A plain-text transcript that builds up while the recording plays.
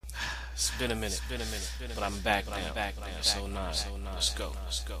It's been a minute, but I'm back now. So nice. Let's go.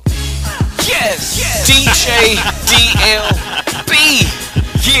 Yes, DJ DLB.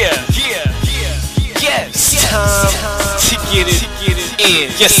 Yes, time to get it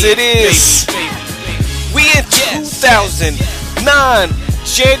in. Yes, it is. We in 2009,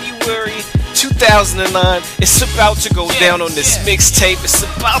 January 2009. It's about to go down on this mixtape. It's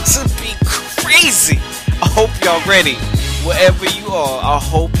about to be crazy. I hope y'all ready. Wherever you are, I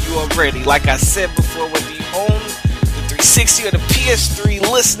hope you are ready. Like I said before, whether you own the 360 or the PS3,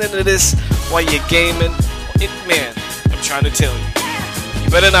 listening to this while you're gaming, man, I'm trying to tell you, you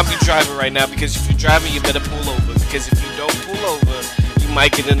better not be driving right now, because if you're driving, you better pull over, because if you don't pull over, you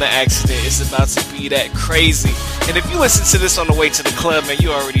might get in an accident. It's about to be that crazy. And if you listen to this on the way to the club, man,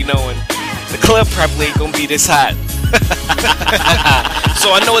 you already knowing the club probably ain't gonna be this hot.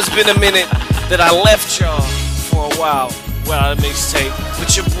 So I know it's been a minute that I left y'all for a while without a mixtape,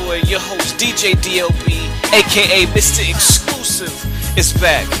 but your boy, your host, DJ DLB, aka Mr. Exclusive, is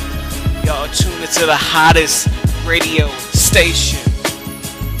back. Y'all tune into the hottest radio station,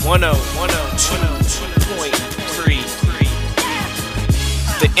 102.3.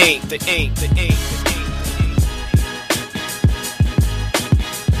 The ink.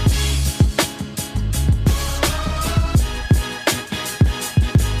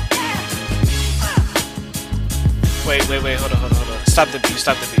 Wait, hold on. Stop the beat.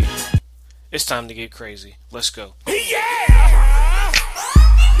 It's time to get crazy. Let's go. Yeah!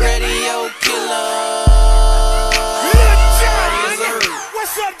 Radio killer.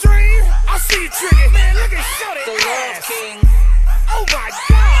 What's up, Dream? I see you trigger. Man, look at Shorty. The Love King. Oh my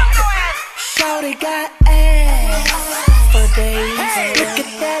God. Shorty got ass for days. Hey. Look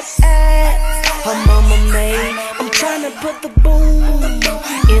at that ass her mama made. I'm trying to put the boom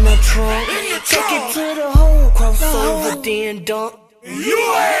in her trunk. Take it to the hole, crossover, then dunk.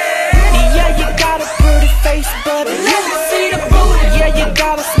 Yeah, you got a pretty face, but let me see the booty. Yeah, you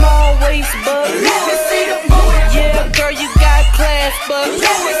got a small waist, but let me see the booty. Yeah, girl, you got class, but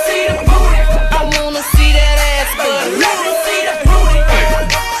let me see the booty. I wanna see that ass, but let me see the booty.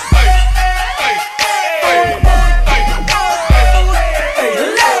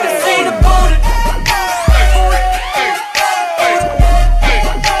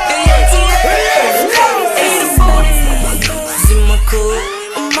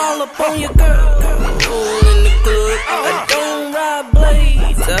 On your girl, all in the club. I don't ride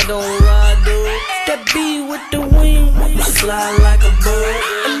blades, I don't ride dogs. That be with the wing, you fly like a bird.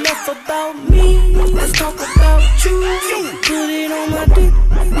 Enough about me, let's talk about you. Put it on my dick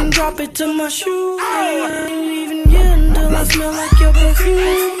and drop it to my shoe. I ain't leaving here until I smell like your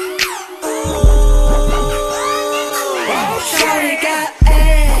perfume. Shawty got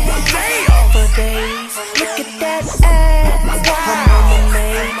ass for days. Look at that ass her mama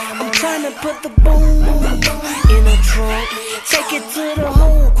made. Trying to put the boom in a trunk. Take it to the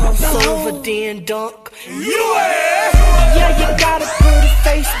hole, crossover, then dunk. Yeah, you got a pretty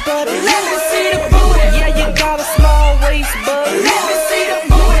face, but let me see the booty. Yeah, you got a small waist, but let me see the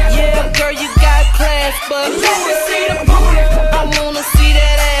booty. Yeah, girl, you got class, but let me see the booty. I wanna see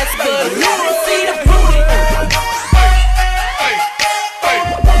that ass, but let me see the booty.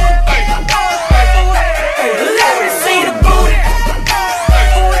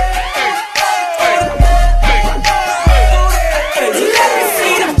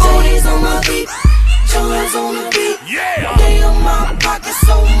 On the beat, yeah. They on my pocket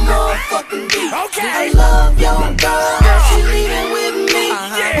so motherfucking deep. Okay. I love your girl, she leaving with me.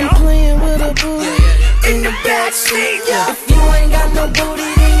 I'm playing with a booty in the backseat. If you ain't got no booty,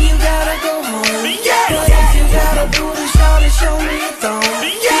 then you gotta go home. But if you got a booty, show me a thong.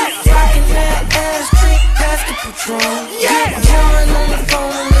 Rockin' that ass trick, pass the Patron. Join on the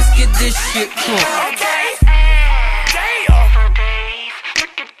phone, let's get this shit crunk. Okay.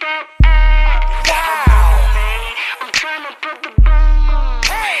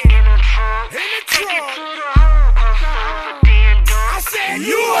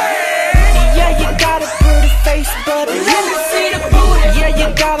 Yeah, you got a pretty face, but let me see the booty. Yeah, you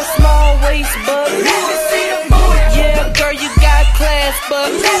got a small waist, but let me see the booty. Yeah, girl, you got class,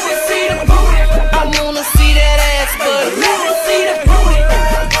 but let me see the booty. I wanna see that ass, but let me see the booty.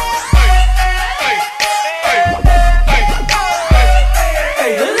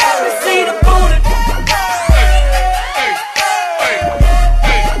 Let me see the booty.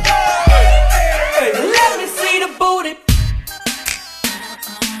 Let me see the booty.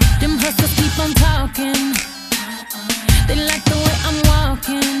 Them hustlers keep on talking. They like the way I'm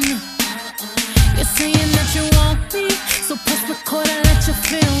walking. You're saying that you want me, so press record and let you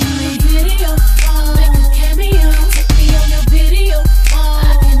feel me. Video, make a cameo. Take me on your video.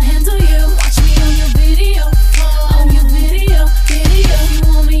 I can handle you.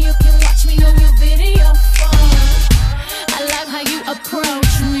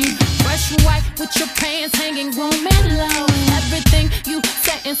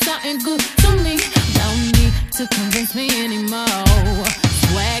 looking something good to me. Don't need to convince me anymore.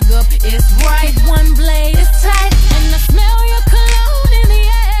 Swag up is right, one blade is tight, and I smell your cologne in the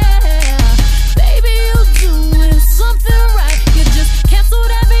air. Baby, you doing something right. You just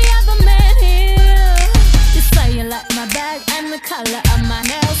canceled every other man here. You say you like my bag and the color of my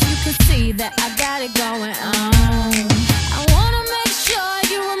nails. You can see that I got it going on. I wanna make sure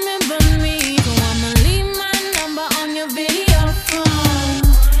you remember me, so I'ma leave my number on your video phone.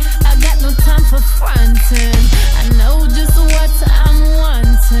 I got no time for fronting. I know just what I'm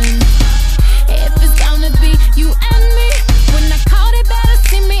wanting. If it's gonna be you and me, when I call, they better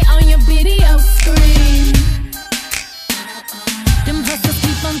see me on your video screen. Them hustlers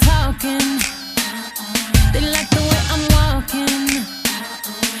keep on talking. They like the way I'm walking.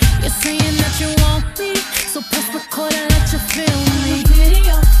 You're saying that you want me, so press record and let you feel me.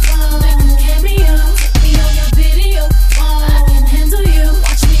 Video phone, make a cameo. Take me on your video phone. I can handle you.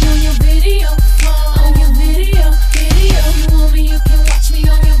 Watch me on your video phone. On your video. You want me, you can watch me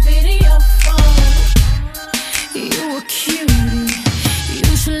on your video phone. You a cutie.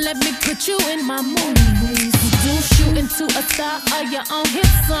 You should let me put you in my movies. Do shoot into a star of your own hit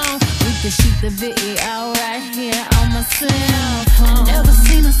song. We can shoot the video right here on my cell phone. Never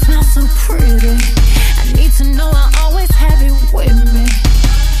seen her smile so pretty. I need to know I always have it with me.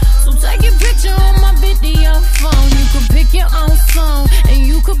 So take your picture on my video phone. You could pick your own song, and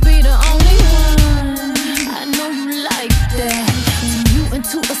you could be the only one. I know you like that. Turn you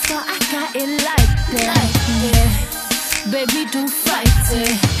into a star, I got it like that. Baby, don't fight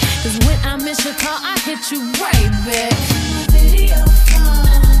it, 'cause when I miss your call, I hit you right back.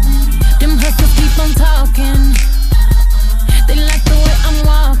 Them hustlers keep on talking. They like the way I'm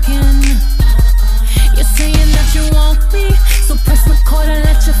walking. You're saying that you want me, so press record and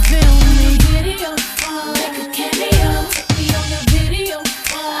let you feel me. Make a cameo. Take me on your video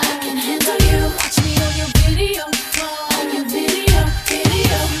phone. I can handle you. Watch me on your video phone. On your video.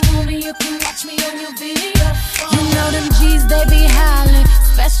 You want me, you can watch me on your video phone. You know them G's, they be howling,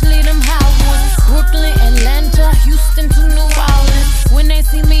 especially them high ones. Brooklyn, Atlanta, Houston to New Orleans. When they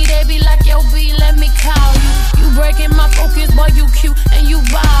see me, they be like, yo, B, let me call you. You breaking my focus, boy, you cute and you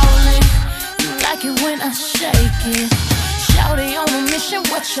ballin'. You like it when I shake it. Shawty on a mission,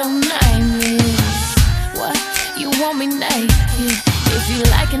 what your name is? What? You want me naked? If you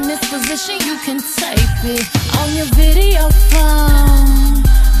like in this position, you can tape it on your video phone.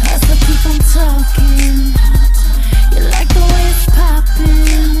 Hustle, keep on talking. You like the way it's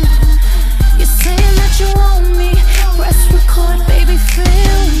poppin'. You're saying that you want me. Press record, baby, feel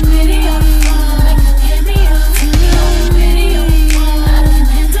me. Video phone, make a cameo. Take me on your video phone. I can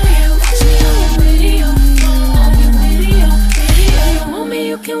handle you. Watch me on your video phone. On your video. You want me,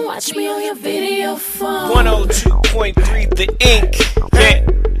 you can watch me on your video phone. 102.3 The Ink. Yeah.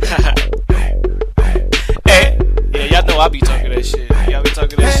 Yeah, y'all know I be talking that shit. Y'all be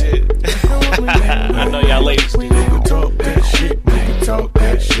talking that shit. I know y'all ladies do. Nigga talk that shit. Nigga talk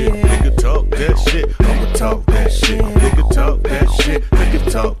that shit. Nigga talk that shit. I'ma talk that shit. Nigga talk that shit.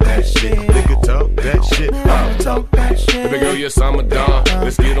 Nigga talk that shit. Nigga talk that shit. I'ma talk that shit. Baby girl, yes, I'm a Don.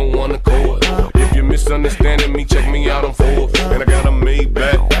 Let's get on one accord. If you're misunderstanding me, check me out on Forbes. And I got a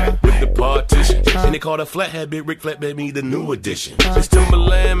Maybach with the partition. And they call the flathead Big Rick Flat Baby the new edition. It's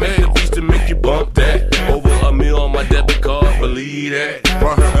Timberland, make the beats to make you bump that. Over a meal on my debit card, believe that.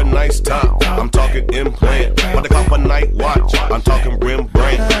 Brought her a nice top, I'm talking implant. But they cop a night watch, I'm talking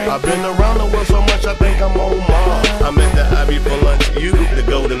Rembrandt. I've been around the world so much, I think I'm on Mars. I'm at the Ivy for lunch, you the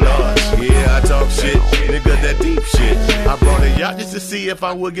Golden Arch. Yeah, I talk shit, nigga, that deep shit. I brought a yacht just to see if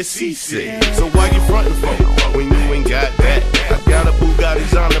I would get seasick. So why you frontin' for when you ain't got that? I got a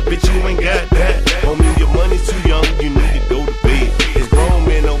Bugatti's on the bitch, you ain't got that. Homie, your money's too young, you need to go to bed. It's grown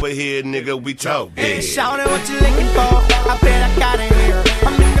men over here, nigga, we talk big. Hey, shout what you looking for? I bet I got it here.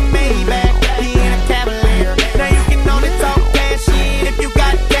 I'm in the Maybach, he in a Cavalier. Now you can only talk that shit if you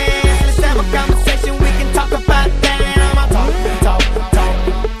got cash. Let's have a conversation, we can talk about that. I'ma talk,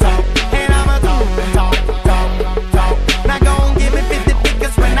 and I'ma talk. Now go and give me 50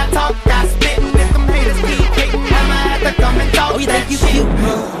 because when I talk, I spit. And if them haters keep hating, I'ma have to come and talk. Oh, you think you cute,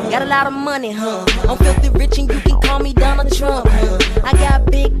 huh? Got a lot of money, huh? I'm filthy rich and you can call me Donald Trump, huh? I got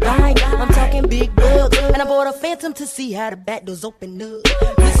big bank, I'm talking big bucks. And I bought a Phantom to see how the back doors open up.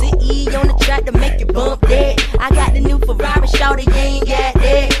 Missy E on the track to make you bump that. I got the new Ferrari, shawty, you ain't got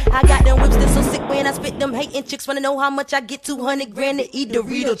that. I got them whips that's so sick when I spit them hating chicks wanna know how much I get. 200 grand to eat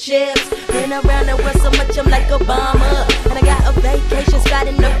Dorito chips. Been around the world so much, I'm like Obama. And I got a vacation spot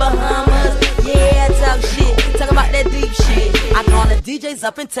in the Bahamas. Yeah, talk shit, talk about that deep shit. I call the DJs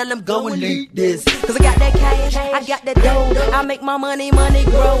up and tell them go and leak this. Cause I got that cash, I got that dough. I make my money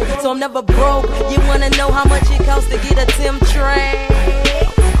grow, so I'm never broke. You wanna know how much it costs to get a Tim tray?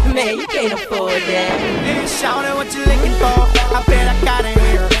 Man, you can't afford that. Hey, shout out what you looking for. I bet I got it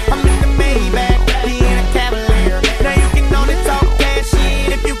here. I'm in the Maybach, he in a Cavalier. Now you can only talk cash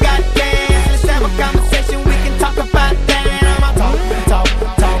shit if you got cash. Let's have a conversation, we can talk about that. I'ma talk.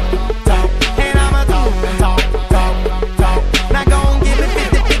 And I'ma talk. Now go and give me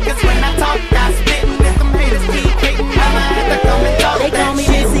 50 because when I talk, I spit. And if them haters keep hating, I'ma have to come and talk. They call me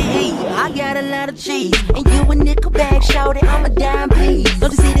MCE, I got a lot of cheese. And you a nickel bag, shout it, I'm a dime piece.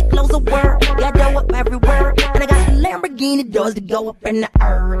 Don't you see the clothes of work? Got dough up everywhere. And I got the Lamborghini doors to go up in the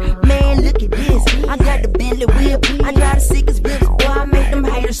earth. Man, look at this, I got the Bentley whip. I drive the sickest whips, boy, I make them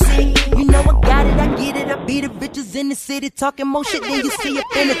haters see. You know I got it, I get it. I be the bitches in the city talking more shit than you see up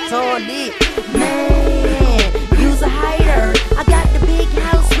in the toilet. Man, you's a hater. I got the big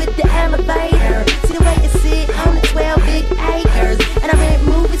house with the elevator. See the way it sit on the 12 big acres. And I rent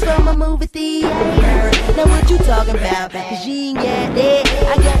movies from a movie theater. Now what you talking about? Cause you ain't got that.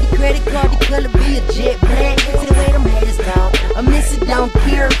 I got the credit card, the color be a jet black. See the way them haters talk. I miss it, don't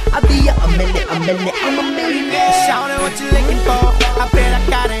care. I be a millionaire. I'm a millionaire. Shout out what you looking for. I bet I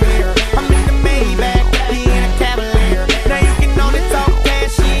got it here. I'm in the Maybach, he in a Cavalier. Now you can only talk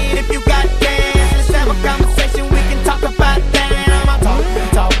cash shit if you got cash. Let's have a conversation, we can talk about that. I'ma talk.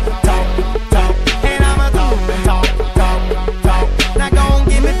 And I'ma talk. Now go and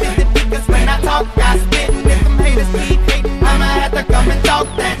give me 50 because when I talk, I spit. And if them haters keep hating, I'ma have to come and talk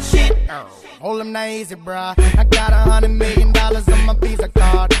that shit. Hold them not easy, bruh. I got $100 million on my Visa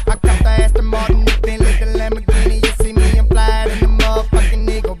card. I got the Aston Martin, the Bentley, the Lamborghini. You see me, I'm flying in the motherfucking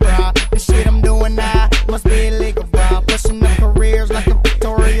Eagle, bruh. The shit I'm doing now must be illegal, bruh. Pushing up careers like a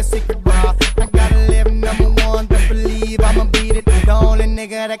Victoria's Secret, bruh. I gotta live #1, but believe I'ma beat it. The only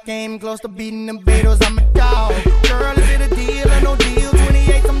nigga that came close to beating them Beatles, I'm a dog. Girl, is it a deal or no deal?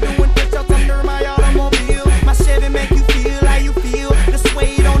 28, I'm doing push-ups under my automobile. My Chevy make you feel how you feel. The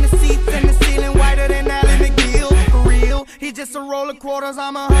suede on the seats and the ceiling whiter than Ally McGill. For real, he just a roll of quarters,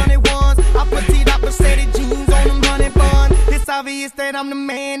 I'm 101s. I put T-Dot Mercedes jeans on them honey bun. It's obvious that I'm the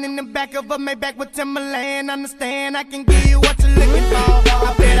man in the back of a Maybach with Timberland. Understand, I can give you what you're looking for.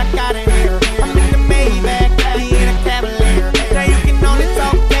 I bet I got it here. I'm in the Maybach, he in a Cavalier. Now you can only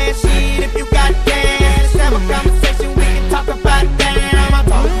talk cash shit if you got cash. Let's have a conversation, we can talk about that. I'ma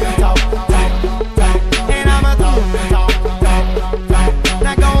talk. And I'ma talk.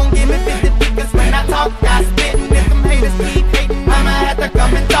 Now go and give me 50 because when I talk, I spit. And if them haters keep hating, I'ma have to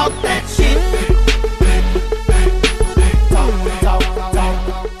come and talk that shit. Talk.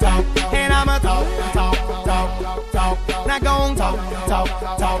 And I'ma talk. Now go and talk.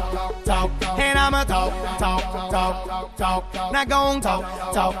 And I'ma talk. Now go and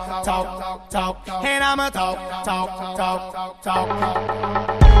talk. And I'ma talk.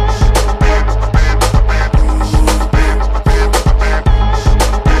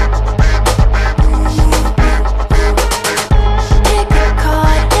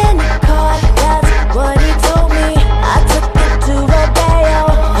 What he told me, I took it to Rodeo,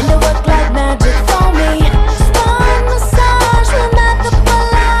 and it worked like magic for me. Spine massage, remarkable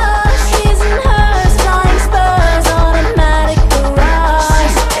love. She's in hers, flying spurs, automatic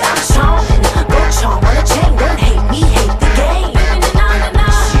garage. I'm charming, go charm on a chain. Don't hate me, hate the game.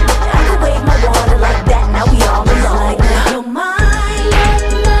 Shoot, I can wave my water like that. Now we all alone. Like your mind,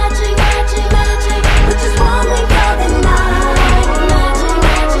 magic, which is one we call the night.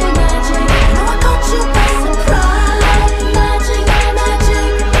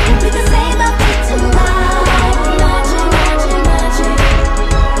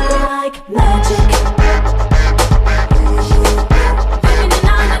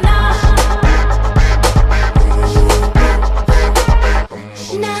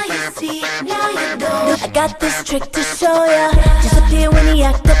 I got this trick to show ya. Disappear when he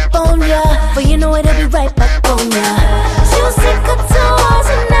act up on ya, but you know it'll be right back on ya. Juicy couture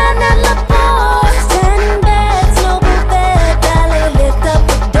and nana la pose. 10 beds, no buffet, ballet, lift up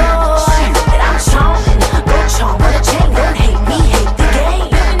the door. And I'm charming, go charm on a chain. Don't hate me, hate the game.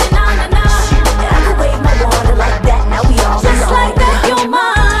 Shoot, and I can wave my water like that. Now we all just alone. Like that, you're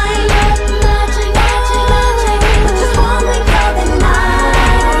mine. Magic, which is one we call the night.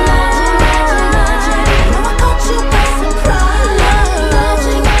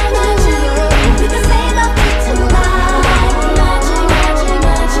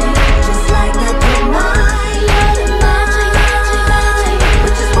 Just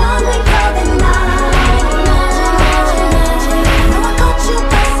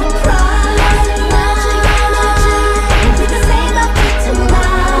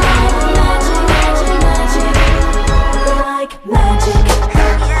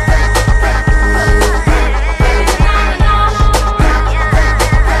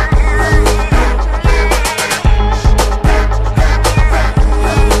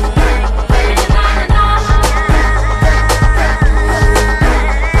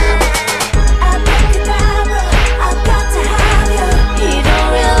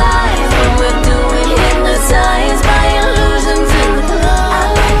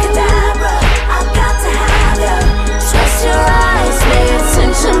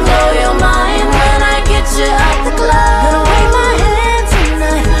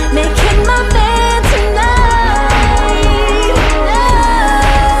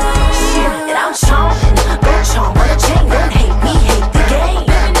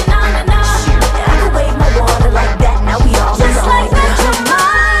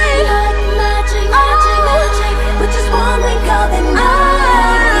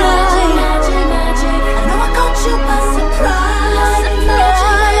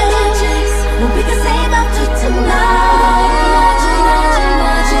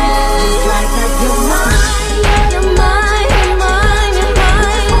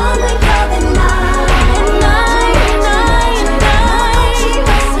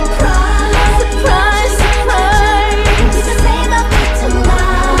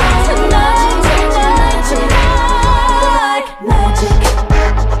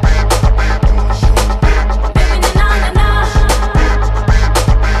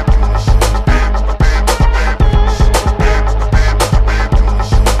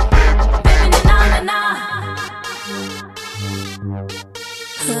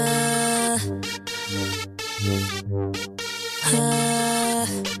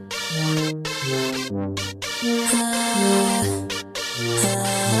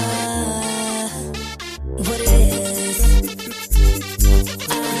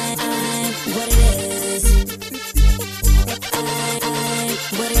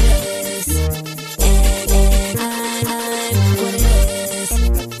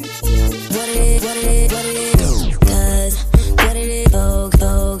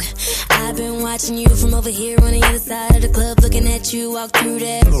Watching you from over here on the other side of the club, looking at you walk through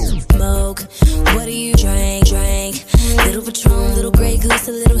that smoke. What do you drink? Little Patron, little Grey Goose,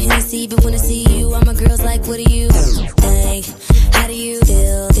 a little Hennessy. But when I see you, all my girls like, what do you think? How do you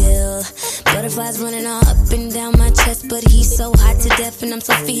feel? Butterflies running all up and down my chest, but he's so hot to death and I'm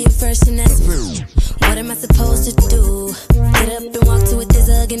so feet first, and that's rude. What am I supposed to do? Get up and walk to a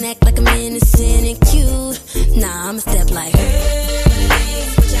dizzy and act like I'm innocent and cute? Nah, I'ma step like, hey,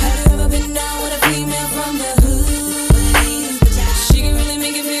 have you ever been down with a female from the hood? She can really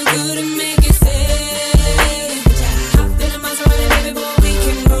make it feel good and make it safe. Hop in a Maserati, baby boy, we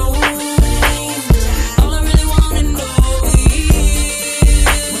can roll. All I really wanna know is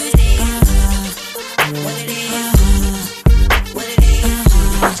what it is. What it is. What it is.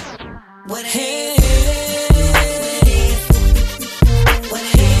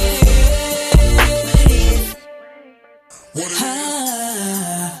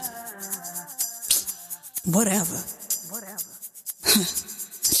 Whatever.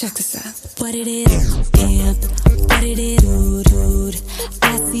 Check this out. What it is, yeah. What it is, dude.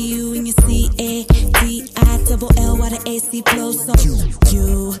 I see you and you see A-D-I double L while the AC blows on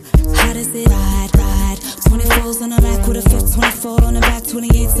you. How does it ride? 24s on the rack with a 524 on the back,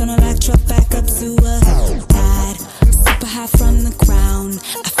 28s on the rack, truck back up to a ride. Super high from the ground.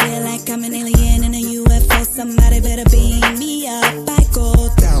 I feel like I'm an alien in a UFO. Somebody better beam me up. I go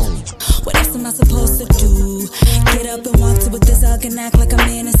down. What else am I supposed to do? Get up and walk to with this hug and act like I'm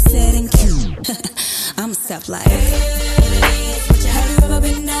innocent and cute. I'ma step like, have you ever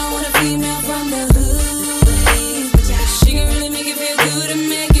been down with a female from the hood? She can really make it feel good and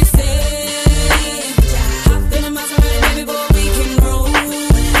make it safe. Hop in a Maserati, baby boy, we can roll.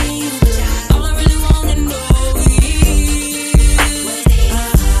 All I really wanna know is what it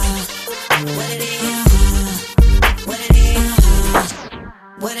is. What it is. What it is.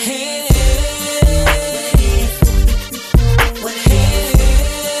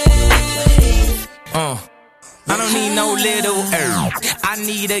 I don't need no little herb. I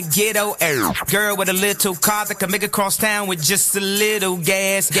need a ghetto herb. Girl with a little car that can make it cross town with just a little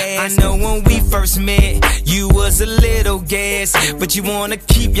gas. I know when we first met, you was a little gas, but you wanna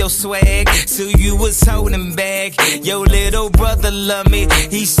keep your swag, so you was holding back. Your little brother love me.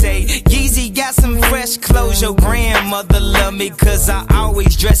 He say, Yeezy got some fresh clothes. Your grandmother love me, cause I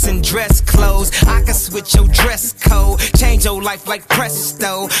always dress in dress clothes. I can switch your dress code, change your life like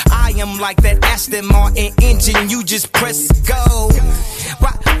presto. I am like that Aston Martin engine, you just press go.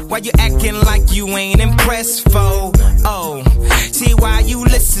 Why you acting like you ain't impressed, fo? Oh, see why you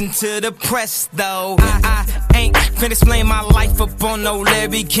listen to the press though. I ain't finna explain my life up on no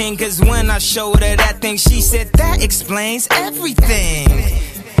Larry King. Cause when I showed her that thing, she said that explains everything.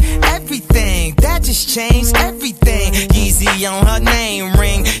 Everything, that just changed everything. Yeezy on her name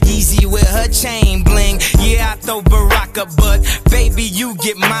ring, Yeezy with her chain bling. Yeah, I throw Baraka, but baby, you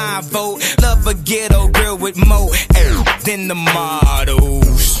get my vote. Love a ghetto girl with more air than the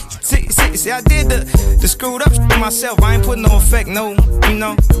models. See, I did the screwed up myself. I ain't putting no effect, no, you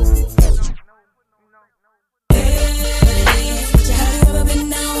know. Have you ever been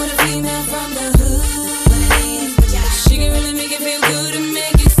down with a female from the hood? She can really make it feel good and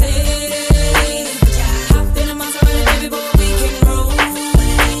make it say, hop in a monster with a baby boy, we can roll.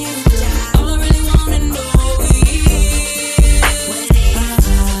 All I really wanna know is what it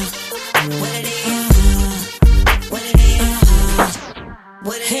is. What it is. What it is.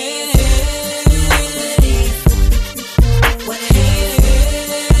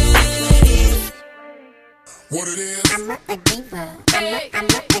 What it is. I'm not a diva. I'm not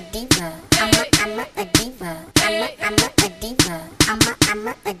a diva. I'm not a diva. I'm not a diva. I'm not a diva. I'm not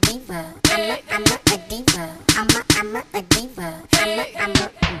a diva. I'm not a diva.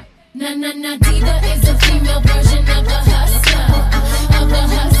 Na diva is a female version of a hustler, of a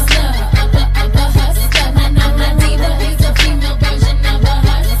hustler, of a hustler. Na diva is a female version of a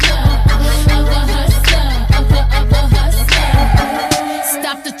hustler, of a hustler, of a hustler.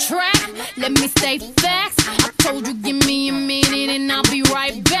 Stop the track, let me say facts. I told you give me a minute and I'll be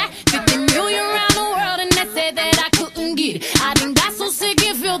right back. 50 million around the world and they said that I couldn't get it. I done got so sick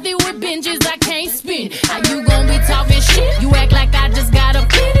and filthy with binges I can't spin. How you gon' be talking shit? You act like I just got a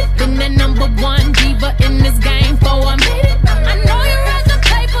pity. Been the number one diva in this game for a minute. I know you read the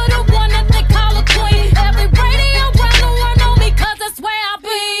paper, the one that they call a queen. Every radio around the world know me 'cause that's where I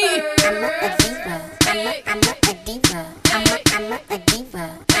be. I'm not a diva. I'm not a diva. I'm not a diva.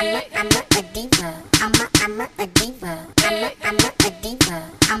 I'm not a diva. I'm not a diva. I'm not a diva.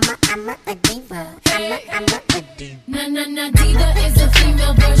 I'm not a diva. I'm not a diva. Na diva is a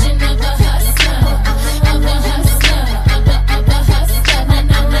female version of a hustler, of a hustler, of a hustler.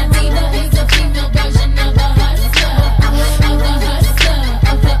 Na diva is a female version of a hustler, of a hustler,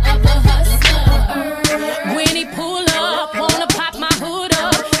 of a hustler. When he pull up, wanna pop my hood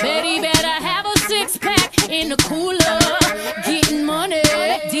up. Betty better have a 6-pack in the cooler. Getting money,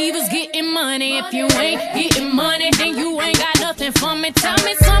 divas getting money. If you ain't getting money, then you ain't got nothing for me. Tell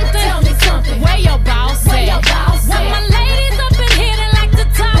me something. Where your boss at? When my ladies up in here, they like to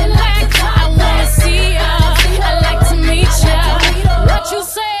talk back. I wanna see ya. I like to meet ya. What you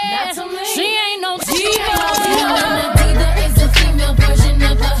said? She ain't no diva. Na diva is a female version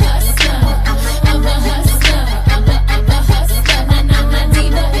of a hustler, of a hustler, of a hustler. Na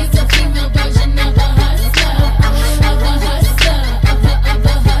diva is a female version of a hustler, of a hustler, of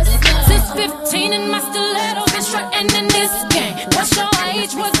a hustler. Since 15 in my stiletto, been strutting in this game. What's your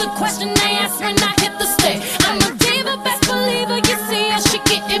age? Was the question they asked when I hit the stage. I'm a diva, best believer. You see her, she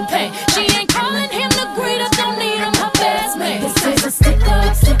getting paid. She ain't calling him the greeter, don't need him her best mate. This is a stick up.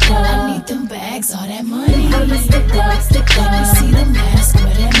 I need them bags, all that money. I'm a stick up. You see the mask,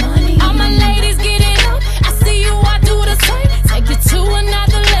 where that money. All my ladies get it up. I see you, I do the same. Take it to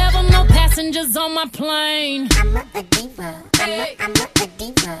another level, no passengers on my plane. I'm not a diva. I'm not a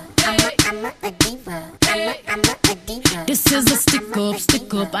diva. I'm not a diva. I'm not a diva. This is a stick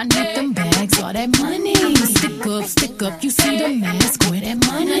up. I need them bags, all that money. Stick up. You see the mask, where that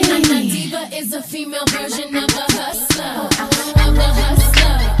money. Na diva is a female version of a hustler, of a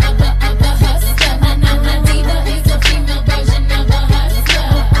hustler, of a hustler. Na diva is a female version of a hustler,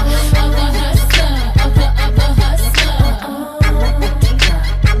 of a hustler, of a hustler. I'm not a diva.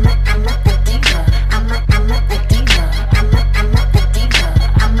 I'm not a diva. I'm not a diva. I'm not a diva.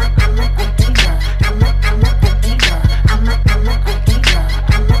 I'm not a diva. I'm not a diva. I'm not a diva. I'm not a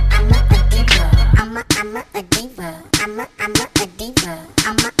diva. I'm not a diva.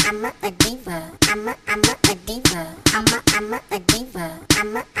 I'm not a diva. I'm not a diva. I'm not a diva.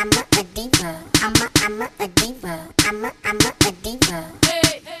 I'm not a diva. I'm not a diva. I'm not a diva. I'm not a diva.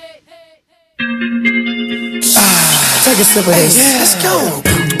 Take a sip of this. Let's go.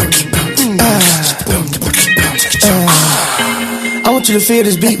 I want you to feel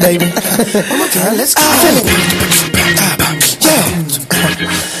this beat, baby. One more time, let's go. Feel it. Yeah.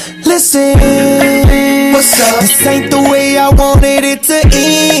 Listen, what's up? This ain't the way I wanted it to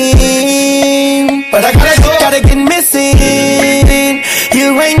end, but I gotta get missing.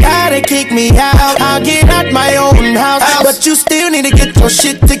 You ain't gotta kick me out. I'll get out my own house, but you still need to get your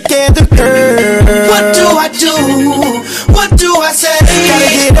shit together, girl. What do I do? What do I say? Gotta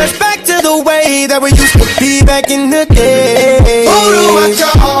get us back to the way that we used to be back in the day. Who do I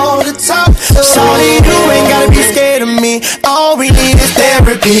call to talk? Sorry, you ain't gotta be is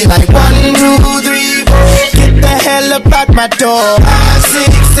therapy. Like 1, 2, 3, 4. Get the hell up out my door. 5,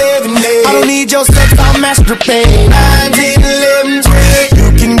 6, 7, 8. I don't need your sex, I'll masturbate. 9, 10, 11, 12. You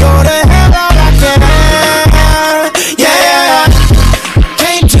can go to hell all I can. Yeah.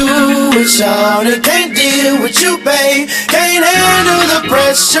 Can't do it, shawty. Can't deal with you, babe. Can't handle the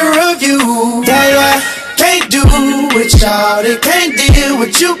pressure of you. Yeah. Can't do it, shawty. Can't deal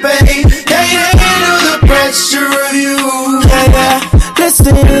with you, babe. Can't handle the pressure of you. Yeah.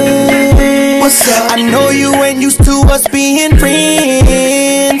 Listen, what's up? I know you ain't used to us being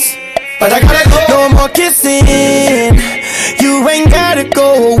friends, but I gotta go. No more kissing. You ain't gotta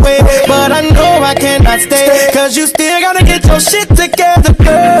go away, but I know I cannot stay, cause you still gotta get your shit together,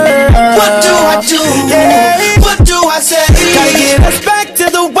 girl. What do I do? Yeah. What do I say? Gotta get us back to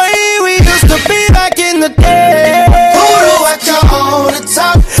the way we used to be back in the day. Who do I call to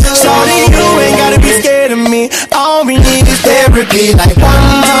talk to? Shorty, you ain't gotta be scared of me. All we need is therapy. Like 1,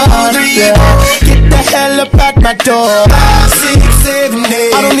 2, 3, 4. Get the hell up out my door. 5, 6, 7,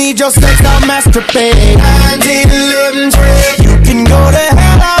 8. I don't need your sex, I'll masturbate. 9, 10, 11, 12. You can go to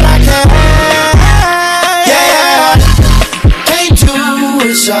hell all I can. Yeah. Can't do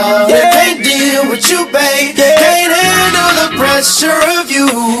it, shawty. Can't deal with you, babe. Can't handle the pressure of you.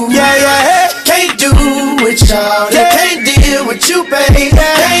 Yeah. Can't do it, shawty. Can't deal with you, babe.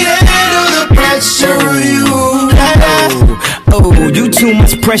 Can't handle the pressure of you. Oh, you too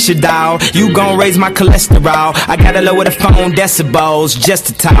much pressure, dawg. You gon' raise my cholesterol. I gotta lower the phone decibels just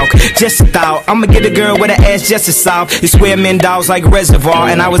to talk, just a thought. I'ma get a girl with her ass just as soft. You swear men dolls like Reservoir,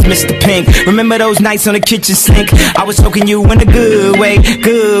 and I was Mr. Pink. Remember those nights on the kitchen sink? I was choking you in a good way,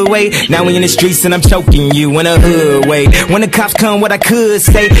 good way. Now we in the streets and I'm choking you in a hood way. When the cops come, what I could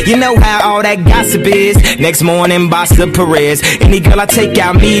say, you know how all that gossip is. Next morning, Bossa Perez. Any girl I take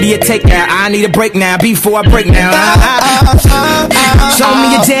out, media take out. I need a break now before I break now. Show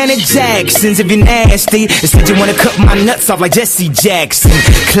me your Janet Jacksons if you're nasty. Instead you wanna cut my nuts off like Jesse Jackson.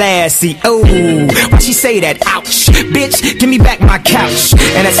 Classy, oh, why she say that? Ouch, bitch, give me back my couch.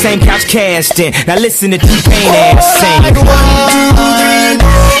 And that same couch cast in. Now listen to T-Pain ass sing. Like 1, 2, 3,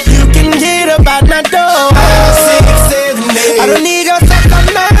 4. You can get up out my door. 5, 6, 7, 8. I don't need your sex, I'm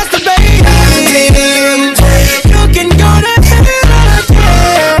masturbating. 9, 10, 11, 12. You can go to hell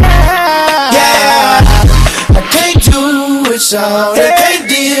again. Yeah. I can't do it, shawty. Can't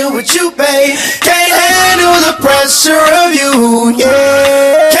deal with you, babe. Can't handle the pressure of you.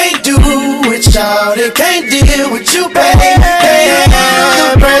 Yeah. Can't do it, shawty. Can't deal with you, babe. Can't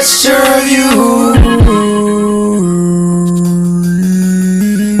handle the pressure of you.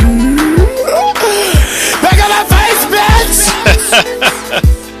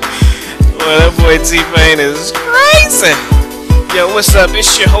 Well, that boy T-Pain is crazy. Yo, what's up?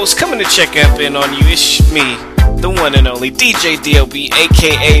 It's your host coming to check up in on you. It's me, the one and only DJ DLB,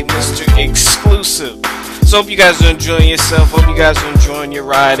 aka Mr. Exclusive. So hope you guys are enjoying yourself. Hope you guys are enjoying your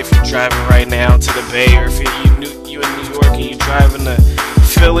ride. If you're driving right now to the Bay, or if you're in New York and you're driving to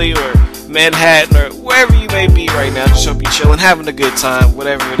Philly or Manhattan or wherever you may be right now, just hope you're chilling, having a good time,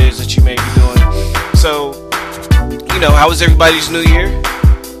 whatever it is that you may be doing. So, you know, how was everybody's New Year?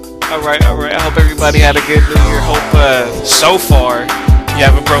 Alright. I hope everybody had a good New Year. Hope so far you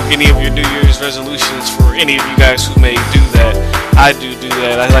haven't broke any of your New Year's resolutions. For any of you guys who may do that, I do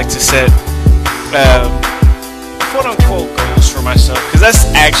that. I like to set quote-unquote goals for myself, because that's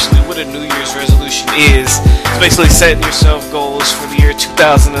actually what a New Year's resolution is. It's basically setting yourself goals for the year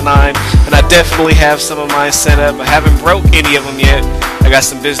 2009, and I definitely have some of mine set up. I haven't broke any of them yet. I got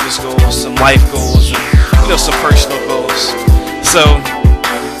some business goals, some life goals, and, you know, some personal goals. So,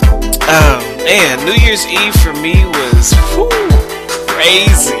 man, New Year's Eve for me was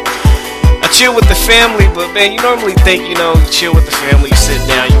crazy. I chill with the family, but man, you normally think, you know, you chill with the family, you sit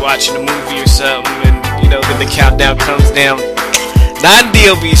down, you're watching a movie or something, and you know, then the countdown comes down. Not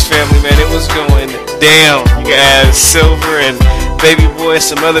DLB's family, man, it was going down. You got Silver and Baby Boy,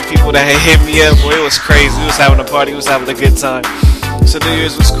 some other people that had hit me up. Boy, it was crazy. We was having a party, we was having a good time. So New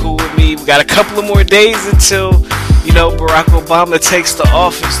Year's was cool with me. We got a couple of more days until, you know, Barack Obama takes the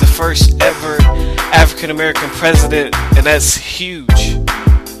office, the first ever African American president, and that's huge.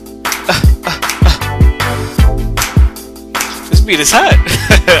 This beat is hot.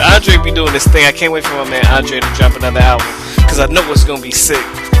 Andre be doing this thing. I can't wait for my man Andre to drop another album, because I know it's gonna be sick,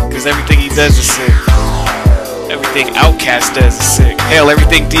 because everything he does is sick. Everything Outkast does is sick. Hell,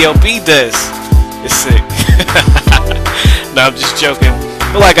 everything DLB does is sick. No, I'm just joking.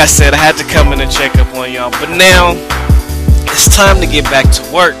 But like I said, I had to come in and check up on y'all. But now, it's time to get back to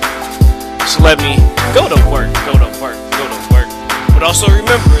work. So let me go to work. But also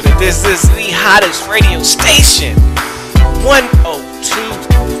remember that this is the hottest radio station. 105.9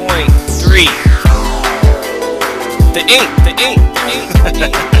 3. The ink.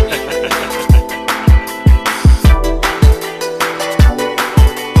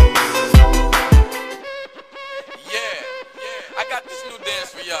 I got this new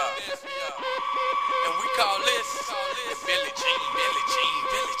dance for y'all. And we call this the Billie Jean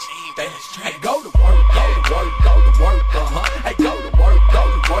dance. Hey, go to work, go to work, go to work, Hey, go to work, go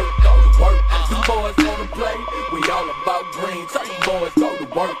to work, go to work. The boys wanna play, we all about green. Tell them boys go to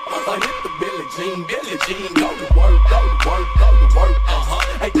work, hit the Billie Jean, go to work, go to work, go to work,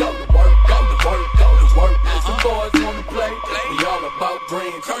 Hey, go to work, go to work, go to work. The boys wanna play, we all about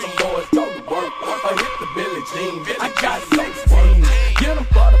green. Tell them boys go to work, hit the Billie Jean. I got 16, get them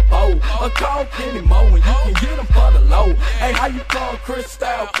for the bow, call Kenny Mo and you can get them for the low. Hey, how you call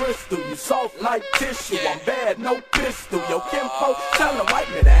Crystal? You soft like tissue, I'm bad, no pistol. Yo, Kimpo, tell him wipe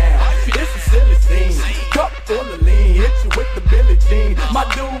me down. It's a silly scene, cup full of lean, hit you with the Billie Jean. My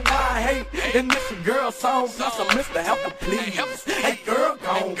dude, I hate, and this a girl song, plus I'm Mr. Helper, please. Hey, girl,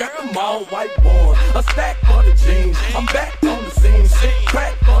 gone, got them all white boys, a stack for the jeans. I'm back on the scene, shit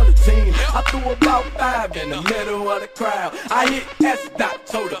crack for the team. I threw about 5 in the middle of the crowd. I hit S-Dot,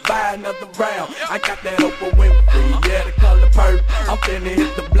 told her buy another round. I got that Oprah Winfrey, yeah, the color purple. I'm finna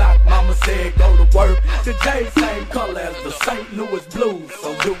hit the block, mama said go to work. The J same color as the St. Louis Blues.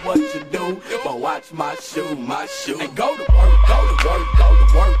 So do what you do, but watch my shoe. Hey, go to work, go to work, go to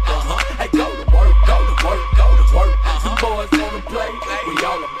work, Hey, go to work, go to work, go to work. The boys wanna play, we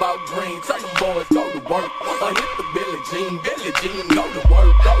all about green. Tell them boys go to work, hit the Billie Jean, go to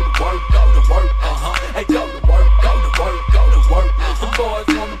work, go to work, go to work, Hey, go to work, go to work, go to work. The boys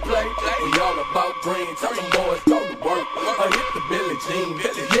wanna play, we all about green. Tell them boys go to work, hit the Billie Jean,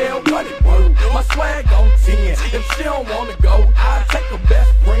 yeah, what it work. My swag on 10, if she don't wanna go, I'll take her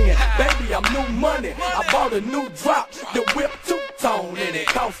best friend. Baby, I'm new money, I bought a new drop. The whip two-tone and it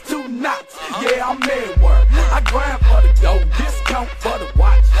costs 2 knots. Yeah, I'm everywhere, I grind for the dough, discount for the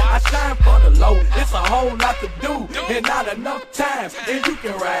watch. I shine for the low, it's a whole lot to do and not enough time. And you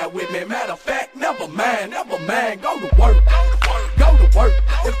can ride with me, matter of fact, never mind, go to work, go to work.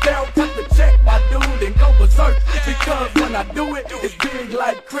 If they don't cut the check, my dude, then go berserk. Because when I do it, it's big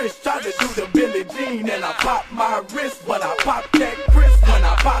like Chris. Try to do the Billie Jean and I pop my wrist, but I pop that Chris when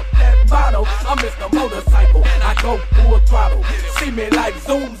I pop that bottle. I'm Mr. Motorcycle, I go full throttle. See me like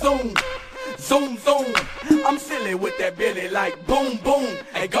zoom, zoom, zoom, zoom. I'm silly with that Billie like boom, boom.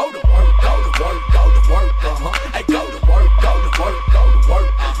 Hey, go to work, go to work, go to work, Hey, go to work, go to work, go to work.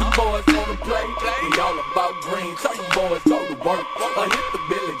 The boys wanna play, we all about green. Tell them boys go to work, hit the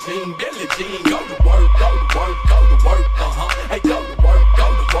Billie Jean, go to work, go to work, go to work, Hey, go to work, go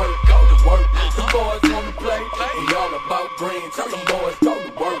to work, go to work. The boys wanna play, we all about green. Tell them boys go to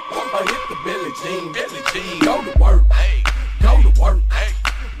work, hit the Billie Jean, go to work, go to work,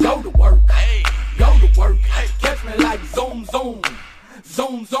 go to work, go to work. Catch me like zoom, zoom,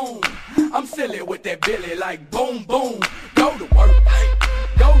 zoom, zoom. I'm silly with that Billie like boom, boom. Go to work,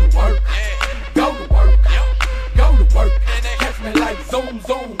 go to work, go to work, go to work. Catch me like zoom,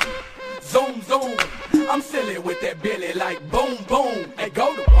 zoom, zoom, zoom. I'm silly with that Billie like boom, boom. Hey,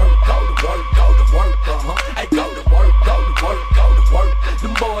 go to work, go to work, go to work, Hey, go to work, go to work, go to work.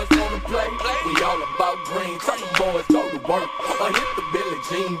 Them boys wanna play, we all about green. Tell them boys go to work, hit the Billie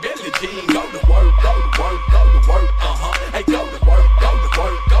Jean, go to work, go to work, go to work, Hey, go to work, go to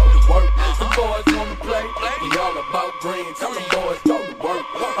work, go to work. The boys wanna play, we all about green. Tell them boys go to work,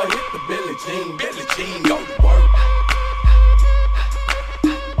 hit the Billie Jean, go to work.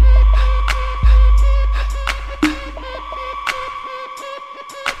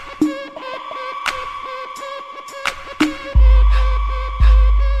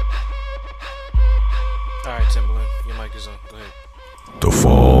 All right, Timberland, your mic is on. Go ahead. The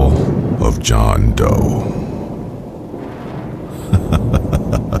fall of John Doe.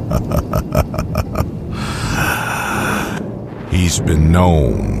 He's been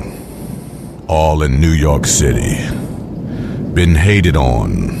known all in New York City. Been hated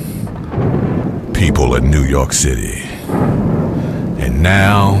on people in New York City. And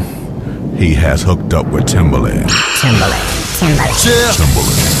now he has hooked up with Timberland. Timberland.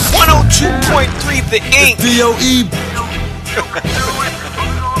 102.3 The Ink. DOE.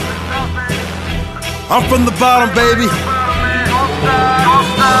 I'm from the bottom, baby.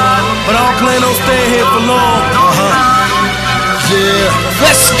 But I don't plan on staying here for long. Yeah,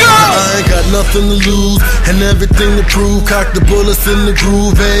 let's go! I ain't got nothing to lose and everything to prove. Cock the bullets in the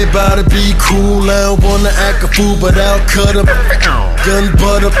groove, everybody be cool. I don't wanna act a fool, but I'll cut up. Gun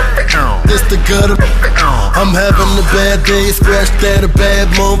butt up. this the gutter. I'm having a bad day, scratch that, a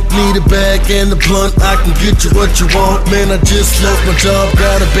bad month. Need a bag and a blunt, I can get you what you want. Man, I just lost my job,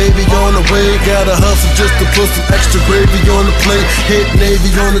 got a baby on the way. Gotta hustle just to put some extra gravy on the plate. Hit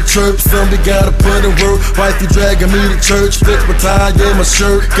Navy on the chirp, somebody gotta put in work. Wifey dragging me to church, fix my tie, yeah, my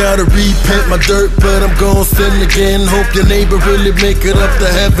shirt. Gotta repent my dirt, but I'm gon' sin again. Hope your neighbor really make it up to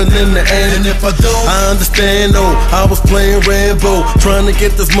heaven in the end. And if I don't, I understand, no, I was playing Rambo, trying to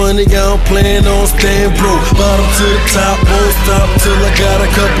get this money, I don't plan on staying broke. Bottom to the top, won't stop till I got a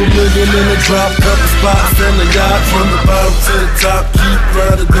couple million in the drop. Couple spots and a yacht. From the bottom to the top, keep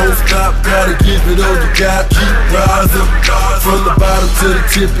riding, don't stop. Gotta give it all you got, keep rising. From the bottom to the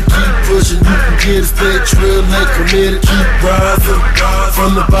tip and keep pushing. You can get it, stay trill and committed, keep rising.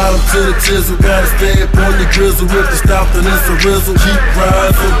 From the bottom to the tizzle, gotta stay up on your grizzle. If you stop, then it's a rizzle, keep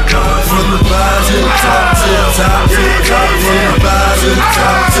rising. From the bottom to the top, to the top, to the top. From the bottom to the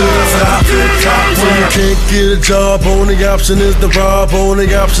top, to the top, to the top. When you can't get a job, only option is the rob,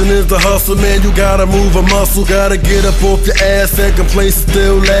 only option is the hustle. Man, you gotta move a muscle, gotta get up off your ass. Second place is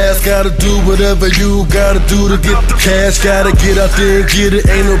still last, gotta do whatever you gotta do to get the cash. Gotta get out there and get it,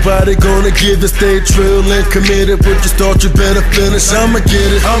 ain't nobody gonna give it. Stay trill and committed, what you start you better finish. I'ma get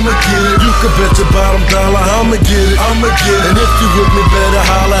it, I'ma get it. You can bet your bottom dollar, I'ma get it, I'ma get it. And if you with me, better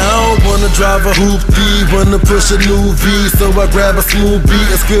holler. I don't wanna drive a hoopty, wanna push a new V. So I grab a smooth beat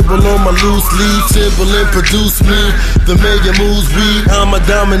and scribble on my loose leaf. Symbol and produce me, the million moves we. I'ma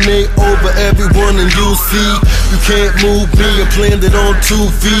dominate over everyone and you see. You can't move me, I planned it on 2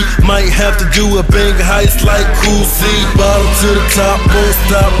 feet. Might have to do a bang heist like Cool C. Bottom to the top, won't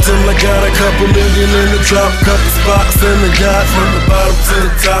stop till I got a couple million in the drop. Couple spots in the yacht. From the bottom to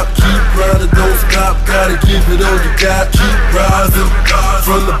the top, keep riding, don't stop. Gotta give it all you got, keep rising.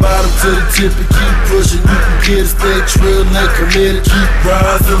 From the bottom to the tip and keep pushing. You can get it, stay trill and committed, keep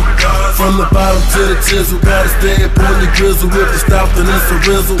rising. From the bottom to the tizzle, gotta stay up on your grizzle. If you stop, then it's a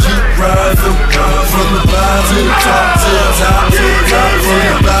rizzle, keep rising. From the bottom to the top, to the top, to the top. From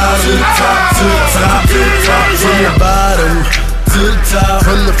the bottom to the top, to the top, to the top. From the bottom to the top,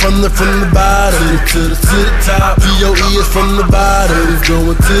 from the bottom to the top. DOE is from the bottom, it's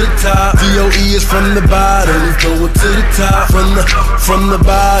going to the top. DOE is from the bottom, it's going to the top. From the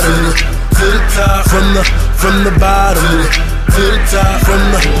bottom to the top, from the bottom to the top,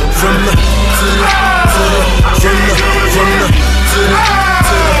 from the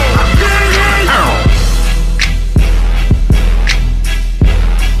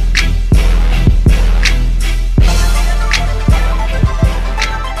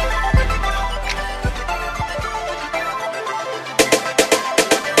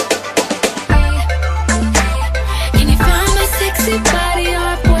Can you find my sexy body,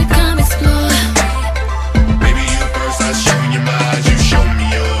 or boy, come explore? Baby, you first, I show you mine, you show me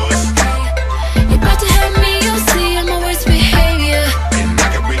yours. You're about to have me, you'll see I'm my worst behavior. And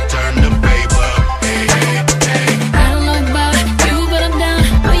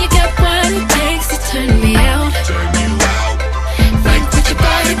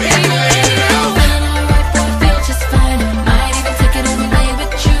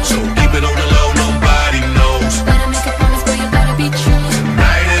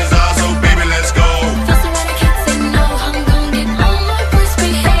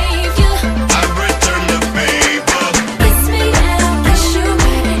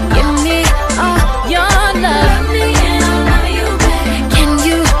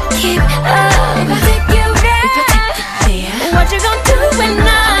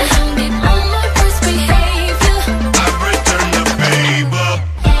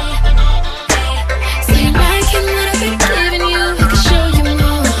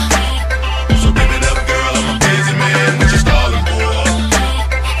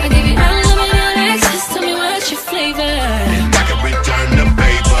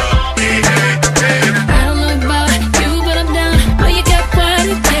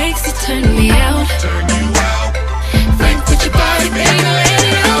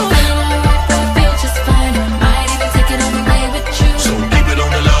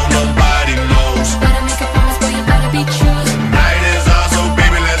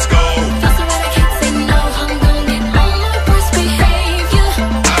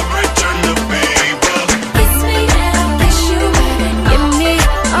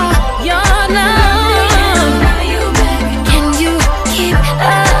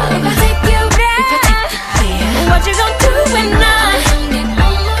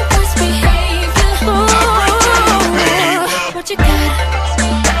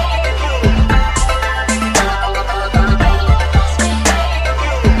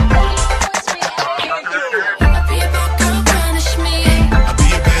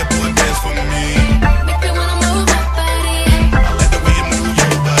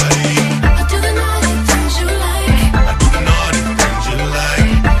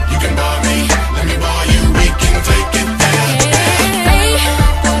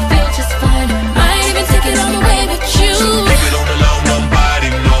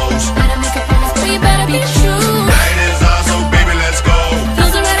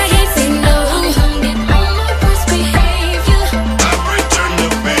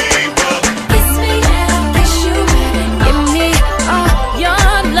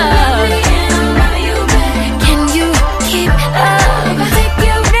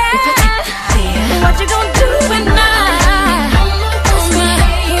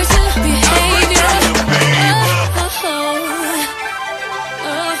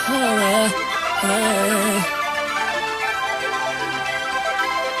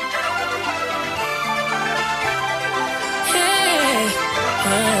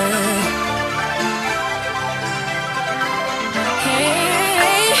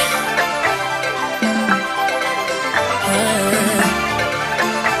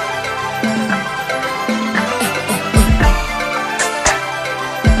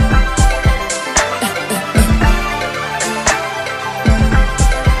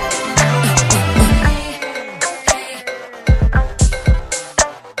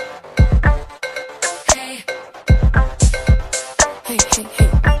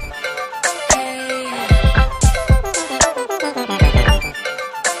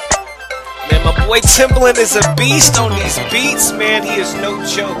Timbaland is a beast on these beats, man. He is no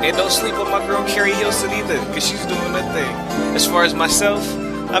joke. And don't sleep on my girl Carrie Hilson either, because she's doing her thing. As far as myself,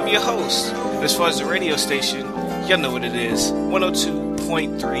 I'm your host. As far as the radio station, y'all know what it is.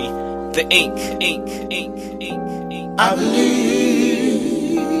 102.3, The Ink. I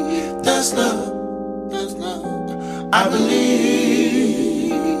believe that's love. That's love. I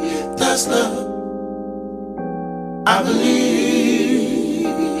believe that's love. I believe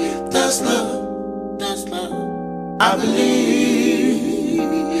that's love. That's love. I believe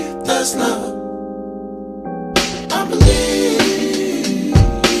that's love. I believe love.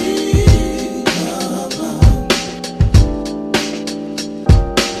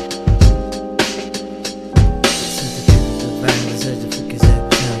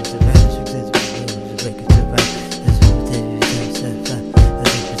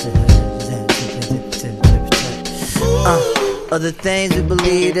 Other things we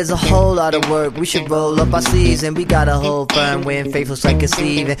believe, there's a whole lot of work. We should roll up our sleeves and we gotta hold firm when faithful's like a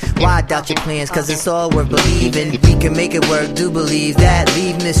sleeve. And why doubt your plans, cause it's all worth believing. We can make it work, do believe that.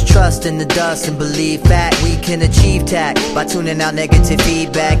 Leave mistrust in the dust and believe fact. We can achieve tact by tuning out negative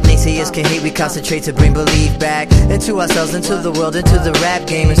feedback. Naysayers can hate, we concentrate to bring belief back into ourselves, into the world, into the rap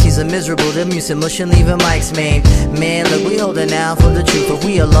game. And she's a miserable, the muse and mush and leaving mics maimed. Man, look, we holding out for the truth. If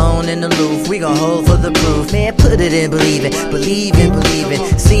we alone and aloof, we gon' hold for the proof. Man, put it in believing. Believing,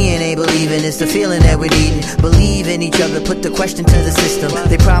 seeing ain't believing, it's the feeling that we're needing. Believe in each other, put the question to the system.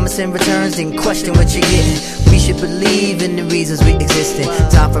 They promise in returns, then question what you're getting. We should believe in the reasons we exist in.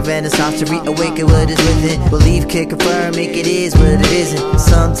 Time for renaissance to reawaken what is within. Belief can confirm, make it is what it isn't.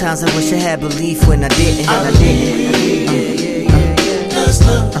 Sometimes I wish I had belief when I didn't. I believe that's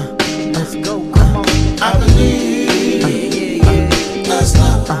love. Let's go, come on. I believe that's love.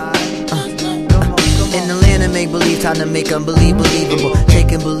 In the land of make-believe, time to make unbelievable.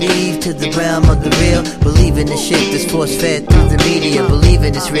 Taking believe to the realm of the real. Believing the shit that's force-fed through the media.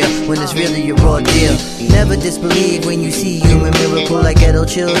 Believing it's real when it's really a raw deal. Never disbelieve when you see human miracle like ghetto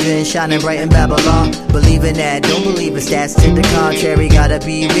children shining bright in Babylon. Believing that, don't believe in stats to the contrary. Gotta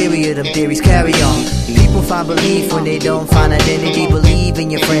be weary of them theories, carry on. People find belief when they don't find identity. Believe in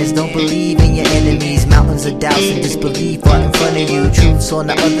your friends, don't believe in your enemies. Mountains of doubts and disbelief right in front of you. Truth's on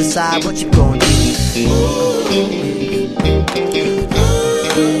the other side, what you gonna do?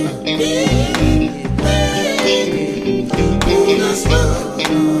 That's love.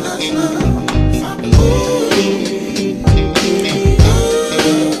 That's love.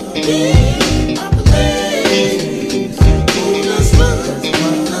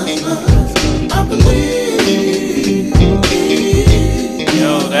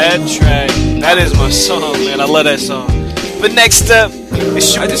 Yo, that track, that is my song, man. I love that song. But next up,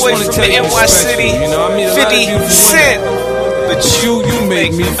 it's your boy from the NY City, 50 Cent. But you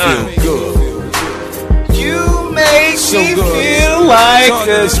make me feel good. You make me feel like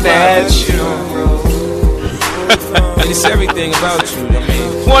a natural. It's everything about you. I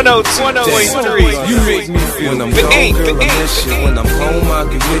mean, 102.3. You make me feel when I'm gone, girl, I miss you. When I'm home, I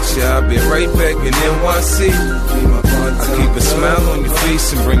get with you. I'll be right back in NYC. I keep a smile on your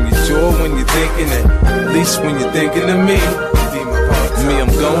face and bring you joy when you're thinking it. At least when you're thinking of me. Me, I'm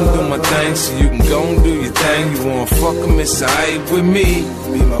gon' do my thing, so you can gon' do your thing. You wanna fuck 'em, it's alright with me.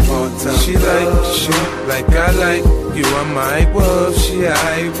 Be my part-time. She like you, like I like you. I'm alright with she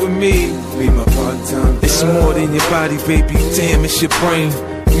alright with me. Be my part-time. It's more than your body, baby. Damn, it's your brain.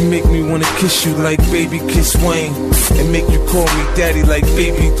 You make me wanna kiss you like baby kiss Wayne, and make you call me daddy like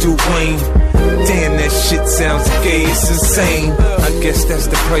baby Dwayne. Damn, that shit sounds gay, it's insane. I guess that's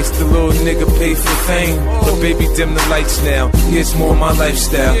the price the little nigga pay for fame. But baby, dim the lights now, here's more of my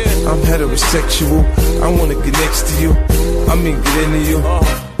lifestyle. I'm heterosexual, I wanna get next to you. I mean get into you,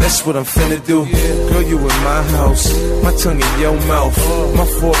 that's what I'm finna do. Girl, you in my house, my tongue in your mouth. My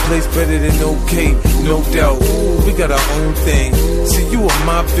foreplay's better than okay, no doubt. We got our own thing, see you are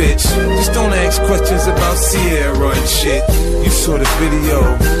my bitch. Just don't ask questions about Sierra and shit. You saw the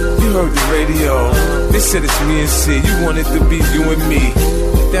video, you heard the radio. They said it's me and C, you wanted to be you and me.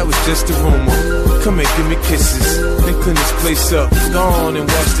 That was just a rumor. Come and give me kisses, then clean this place up. Go on and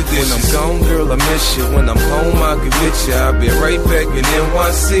wash the dishes. When I'm gone, girl, I miss you. When I'm home, I'll get with you. I'll be right back in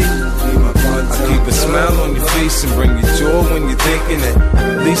NYC. I keep a smile on your face and bring you joy when you're thinking it.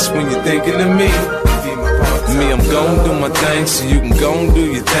 At least when you're thinking of me. Me, I'm gon' do my thing, so you can gon' do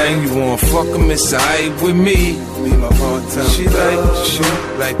your thing. You wanna fuck 'em, it's alright with me. She like shoot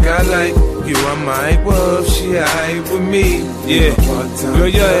like I like you. I might love, she alright with me. Yeah, girl,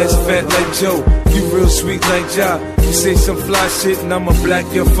 your ass fat like Joe. You real sweet like Ja. You say some fly shit and I'ma black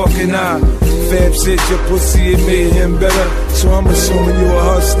your fucking eye. Fab said your pussy, it made him better. So I'm assuming you a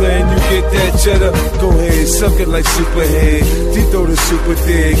hustler and you get that cheddar. Go ahead, suck it like Superhead. Throw the super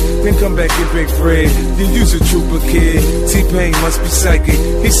dig, then come back and break bread. You use a trooper kid. T-Pain must be psychic.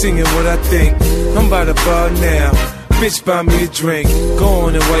 He's singing what I think. I'm by the bar now. Bitch, buy me a drink. Go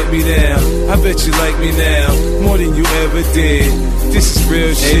on and wipe me down. I bet you like me now more than you ever did. This is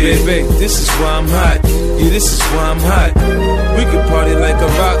real shit. Hey, baby, this is why I'm hot. Yeah, this is why I'm hot. We can party like a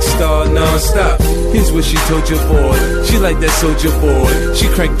rock star non-stop. Here's what she told your boy. She like that soldier boy. She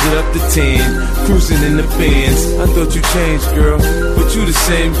cranked it up to 10, cruising in the Benz. I thought you changed, girl, but you the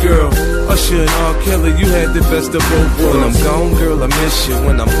same girl. Usher and R. Kelly, you had the best of both worlds. When I'm gone, girl, I miss you.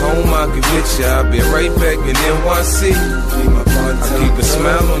 When I'm home, I'll get with you. I'll be right back in NYC. I keep a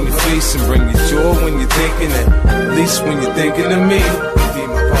smile on your face and bring you joy when you're thinking it. At least when you're thinking of me.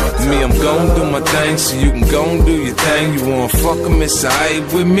 Me, I'm gon' do my thing, so you can gon' do your thing. You wanna fuck 'em, it's alright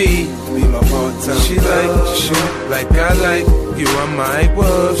with me. She like shoot like I like you. I might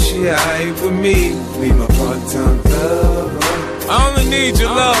love, she alright with me. Be my part-time love. I only need your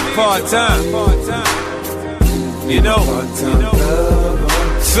love part-time. You know,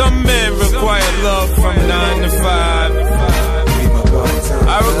 some men require love from 9 to 5.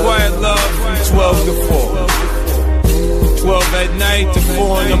 I require love from 12 to 4. 12 at night to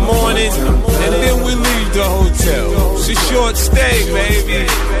 4 in the morning, and then we leave the hotel. It's a short stay, baby.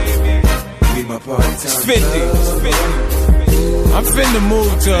 It's 50. I'm finna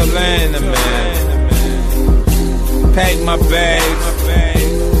move to Atlanta, man. Pack my bags,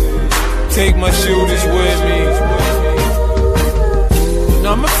 take my shooters with me. You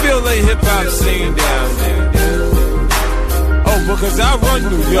know, I'ma feel like hip-hop scene down there. Oh, because I run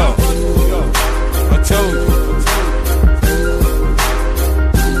New York. I told you.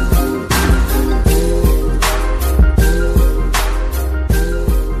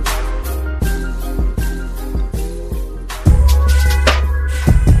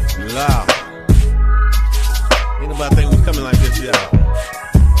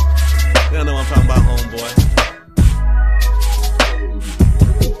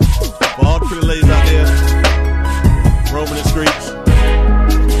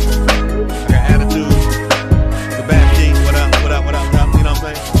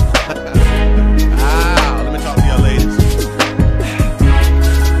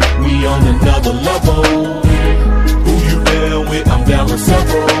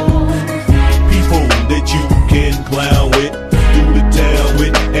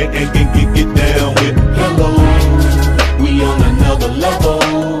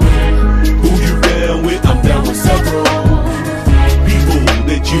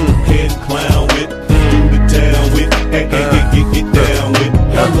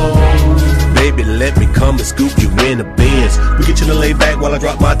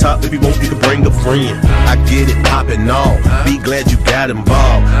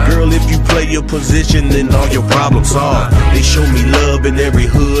 Position and all your problems solved. They show me love in every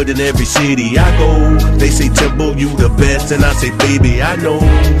hood and every city I go. They say Timbo, you the best, and I say baby I know.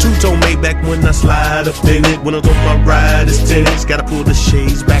 Two-tone Maybach when I slide up in it. When I'm on my ride, it's tennis. Gotta pull the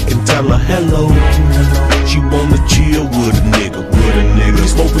shades back and tell her hello. She wanna chill with a nigga, We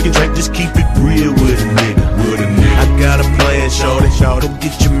smoke, we can drink, just keep it real with a nigga, I got a plan, shorty. Go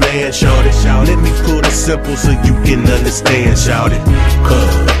get your man, shorty. Let me put it simple so you can understand, shorty.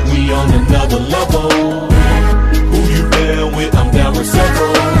 Cause we on another level. Who you down with? I'm down with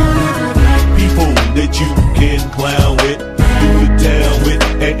several people that you can clown with, do it down with,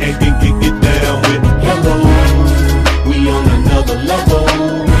 and get down with. Hello, we on another level.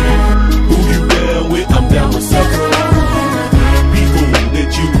 Who you down with? I'm down with several people that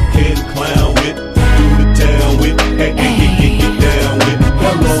you can clown with, do it down with, and get down with.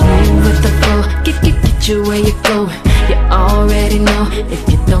 Hello, smooth with the flow, get you where you going. You already know. If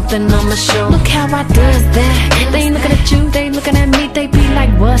you don't, then I'ma show. Look how I does that. They ain't looking at you, they looking at me. They be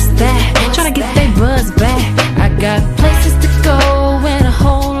like, what's that? Tryna get their buzz back. I got places to go and a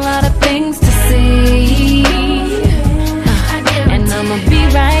whole lot of things to see. And I'ma be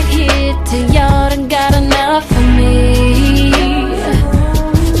right here till y'all done got enough of me.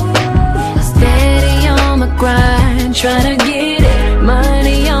 Stay try to get it.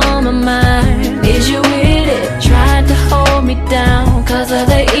 Money on my mind, is you with it? Tried to hold me down cause of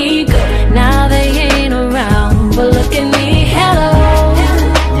the ego. Now they ain't around, but look at me, hello.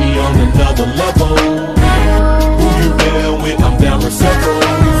 We on another level. Who you down with? I'm down with several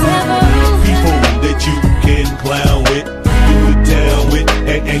people that you can clown with, do it down with,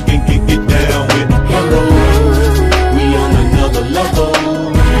 and get down with. Hello, we on another level.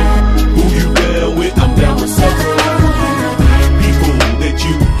 Who you down with? I'm down with several people that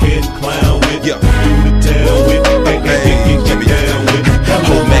you can clown with, do it down with, and get down with.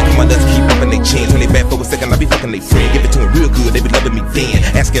 Hold Mac on my nuts, keep bumping they chins. When they bad for a second, I be fucking they friend. Give it to them real good, they be loving me then.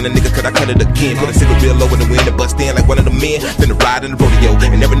 Asking a nigga, could I cut it again? Put a cigarette real low in the wind and bust in like one of the men. Finna ride in the rodeo,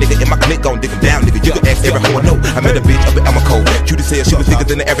 and every nigga in my clique gon' dig him down, nigga. You can ask every hoe I know. I met a bitch up at Elmaco. Cute as hell, she was bigger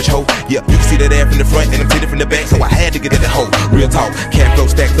than the average hoe. Yeah, you can see that ass from the front and I'm titty from the back, so I had to get at that hoe. Real talk, cash flow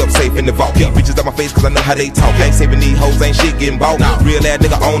stacked up safe in the vault. Keep bitches on my face cause I know how they talk. Ain't saving these hoes, ain't shit getting bought. Real ass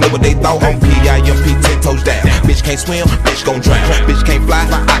nigga, I don't know what they thought. On PIMP, 10 toes down. Bitch can't swim, bitch gon' drown. Bitch can't fly,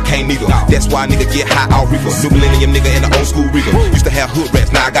 I can't neither. That's why a nigga get high all reefer. New millennium nigga in the old school regal. Used to have hood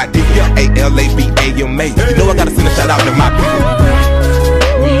rats, now I got digger. ALABAMA. You know I gotta send a shout out to my people.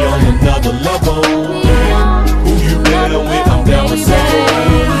 We on another level. Who you down with? I'm down with several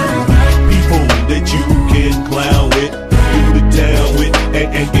people that you can clown with, do it down with,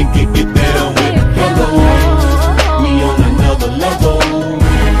 and get down with. Hello, we on another level.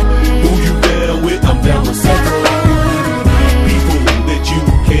 Who you down with? I'm down with several people that you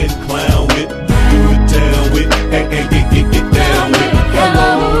can clown with, do it down with, and get down with. Hello.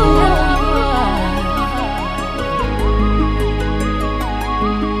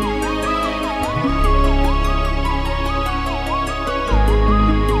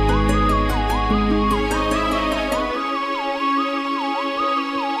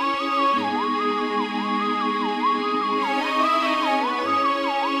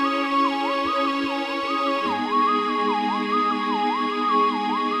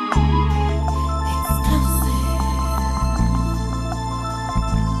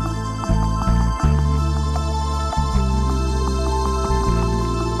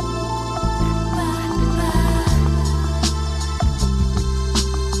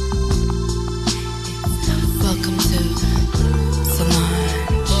 Welcome to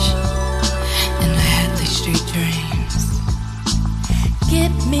Solange and the Hadley Street Dreams.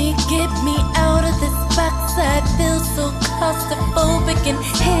 Get me out of this box. I feel so claustrophobic in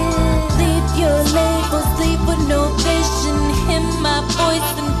here. Leave your labels, leave with no vision. Hear my voice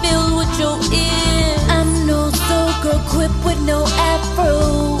and feel with your ear. I'm no soul girl, equipped with no afro.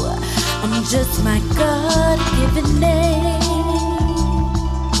 I'm just my God-given name.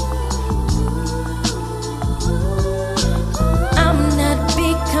 I'm not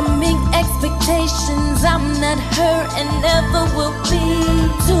becoming expectations. I'm not her and never will be.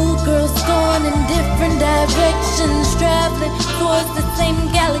 Two girls going in different directions, traveling towards the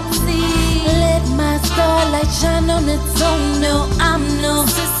same galaxy. Let my starlight shine on its own. No, I'm no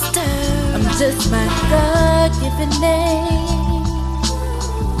sister. I'm just my God-given name.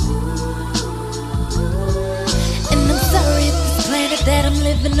 And I'm sorry if this planet that I'm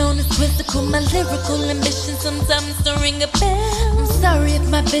living on is quizzical. My lyrical ambition sometimes don't ring a bell. I'm sorry if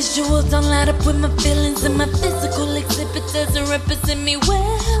my visuals don't line up with my feelings, and my physical exhibit doesn't represent me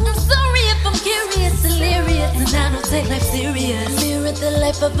well. I'm sorry if I'm curious, delirious, and I don't take life serious. Mirror the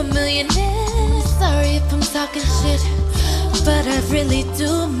life of a millionaire. I'm sorry if I'm talking shit, but I really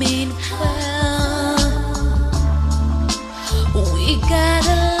do mean well. We got a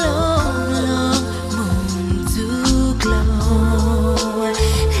long, long moon to glow.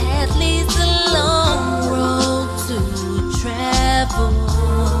 At least a long road to travel.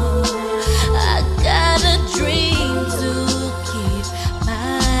 I got a dream to keep my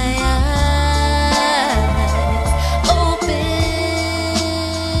eyes open.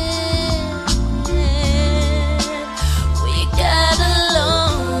 We got a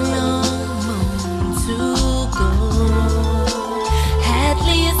long, long moon to go. At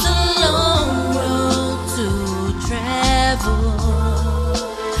least a long road to travel.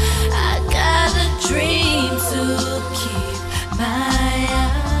 I got a dream to keep my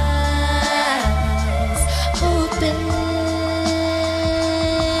eyes open.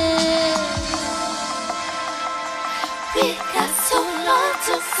 We got so long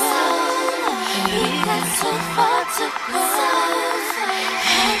to go. We got so far to go.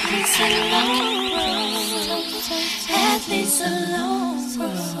 At least a long road. At least a long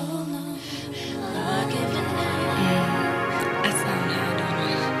road. I'll give it now. I sound high, don't I?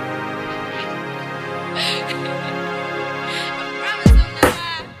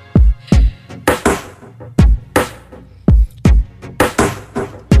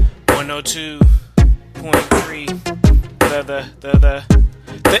 102.3.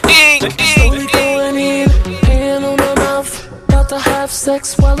 The ink. Slowly going in, hand on her mouth. About to have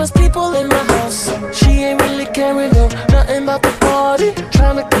sex while there's people in my house. She ain't really caring, no, nothing about the party.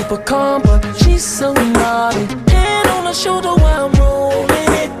 Trying to keep her calm, but she's so naughty. Hand on her shoulder while I'm rolling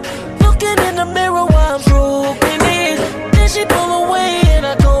it. Looking in the mirror while I'm stroking it. Then she pull away and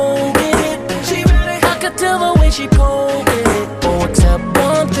I go get it. She really, I could tell the way she poking it. Oh, except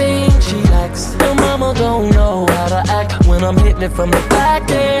one thing she likes. Her mama don't know how to act when I'm hitting it from the back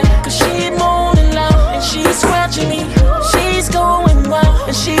end. Cause she moaning loud and she's scratching me. She's going wild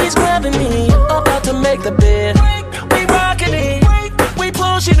and she's grabbing me. About to make the bed. We rocking it, we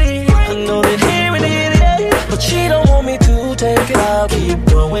pushing it. I know they're hearing it, but she don't want me to take it out. Keep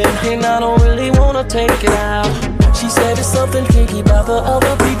going and I don't really wanna take it out. She said it's something kinky about the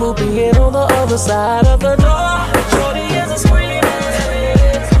other people being on the other side of the door. Shorty is a screamer.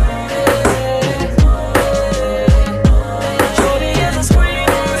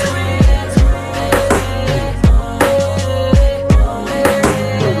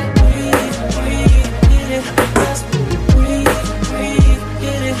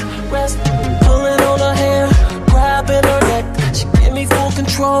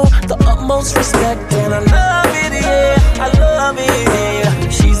 The utmost respect, and I love it, yeah, I love it, yeah.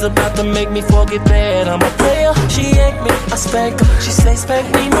 She's about to make me forget that I'm a player. She yank me, I spank her. She say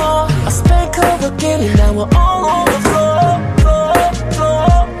spank me more, I spank her again, and now we're all on the floor.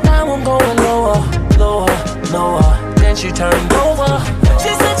 Now I'm going lower, then she turned over.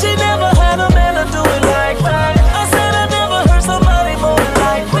 She said she never had a man to do it like that. I said I never heard somebody moan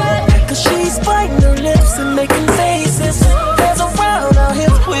like that. Cause she's biting her lips and making faces. There's a round out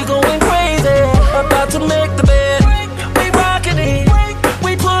here, we going crazy. About to make the bed. We rocking it,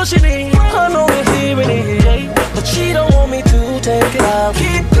 we pushing it. I know we're hearing it, but she don't want me to take it out.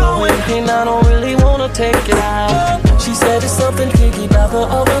 Keep going, and I don't really wanna take it out. She said it's something kinky about the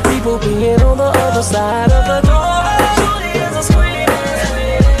other people being on the other side of the door. Shorty is a screamer.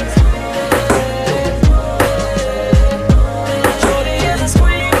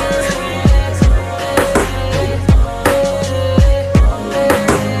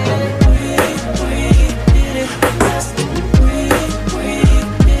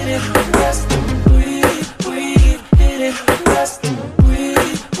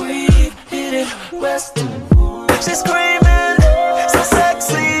 She's screaming, so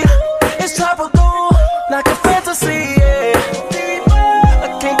sexy, it's tropical, like a fantasy, yeah. I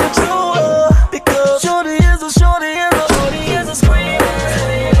can't control her, because shorty is a screamer. Shorty is a screamer.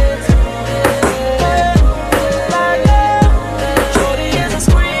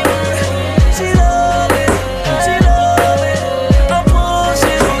 She love it, I'm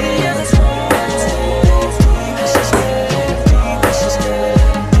pushing. Shorty is a screamer. Shorty is a screamer.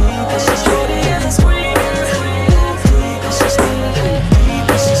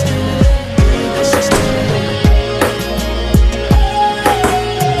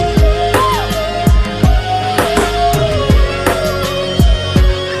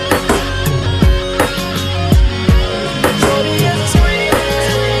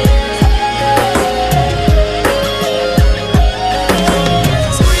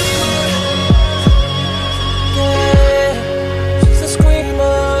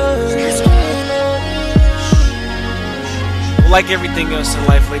 Like everything else in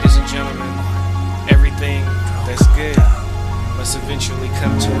life, ladies and gentlemen, everything that's good must eventually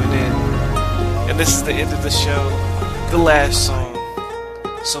come to an end. And this is the end of the show, the last song,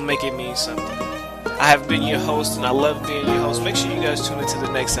 so make it mean something. I have been your host, and I love being your host. Make sure you guys tune into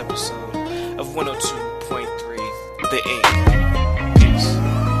the next episode of 102.3 The Ink. Peace.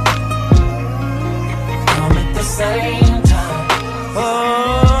 Come at the same time.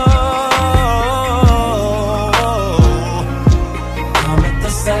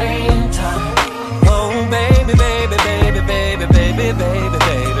 Same time. Oh baby, baby, baby, baby, baby, baby,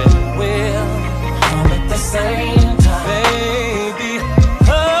 baby, we'll come at the same time, baby.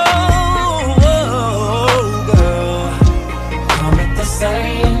 Oh, girl, come at the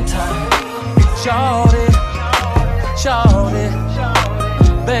same time. Shorty,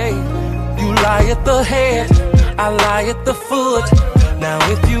 babe, you lie at the head, I lie at the foot. Now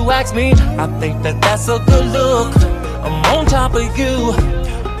if you ask me, I think that that's a good look. I'm on top of you,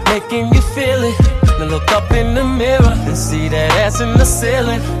 making you feel it. Now look up in the mirror and see that ass in the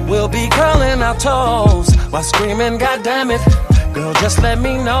ceiling. We'll be curling our toes while screaming, God damn it. Girl, just let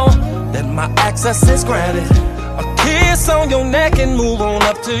me know that my access is granted. A kiss on your neck and move on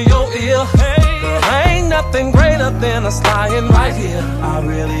up to your ear. Girl, ain't nothing greater than us lying right here. I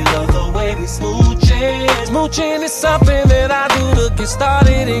really love the way we smooching. Smooching is something that I do to get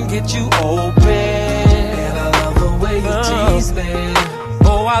started and get you open. And I love the way you tease me.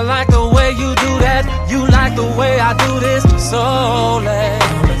 Oh, I like the way you do that. You like the way I do this. So let's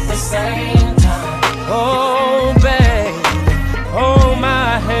at the same time. Oh, babe, hold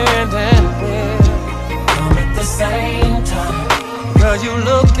my hand and we'll come at the same time. Girl, you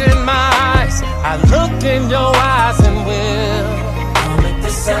look in my eyes, I look in your eyes, and we'll come at the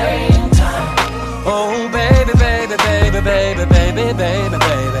same time. Oh, baby, baby, baby, baby, baby, baby,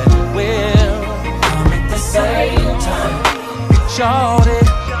 baby, we'll come at the same time. Shorty,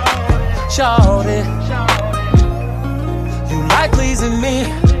 shorty, you like pleasing me,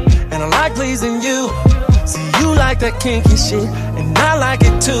 and I like pleasing you. See, you like that kinky shit, and I like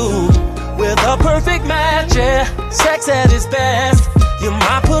it too. We're the perfect match, yeah. Sex at its best. You're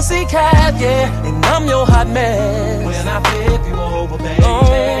my pussy cat, yeah, and I'm your hot mess. When I flip you over, baby,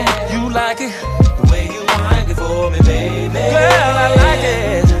 oh, you like it the way you wind it for me, baby. Girl, I like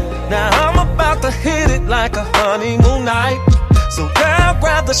it. Now I'm about to hit it like a honeymoon night. So girl,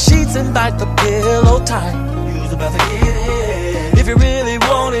 grab the sheets and bite the pillow tight. You's about to get it. If you really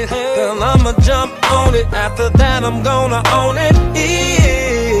want it, girl, I'ma jump on it. After that, I'm gonna own it.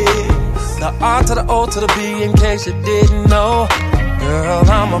 It's the R to the O to the B, in case you didn't know. Girl,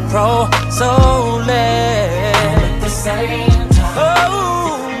 I'm a pro, so let's at the same time.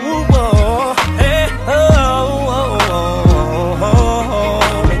 Oh, oh, hey, oh, oh, oh,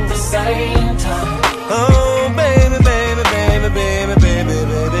 oh, at the same time. Oh, baby, baby, baby, baby, baby,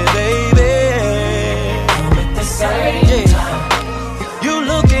 baby, baby. At the same time. You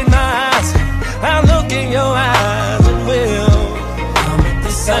look in my eyes, I look in your eyes, and we'll come at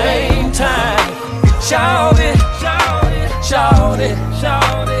the same time. Shout it. Shout it,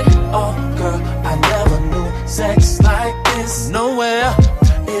 shout it. Oh, girl, I never knew sex like this. Nowhere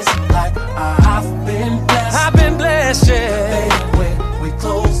is like I've been blessed. I've been blessed, yeah. Baby, when we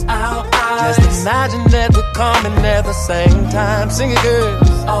close our eyes, just imagine that we're coming at the same time. Sing it, girls.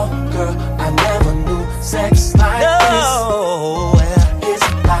 Oh, girl, I never knew sex like this. Nowhere is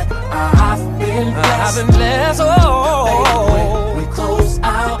like I've been blessed. I've been blessed, oh. Baby, when we close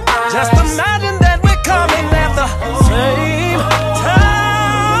our eyes, just imagine that we're coming at the same.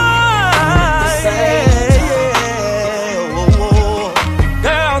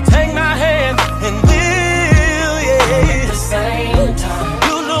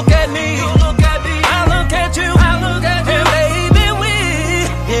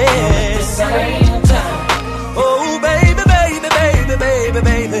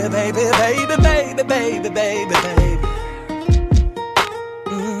 Baby, baby, baby.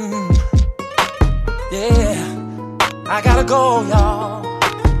 Yeah, I gotta go, y'all.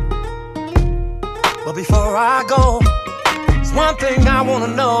 But before I go, there's one thing I wanna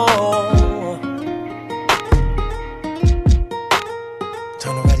know.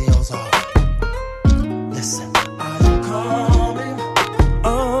 Turn the radios off. Listen. Are you coming?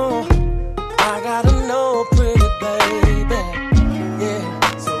 Oh, I gotta know, pretty baby. Yeah.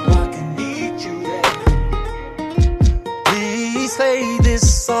 Play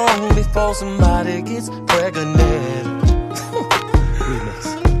this song before somebody gets pregnant. Remix.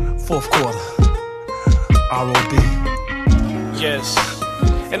 Fourth quarter. R.O.B. Yes.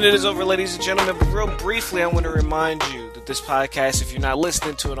 And it is over, ladies and gentlemen. But real briefly, I want to remind you that this podcast, if you're not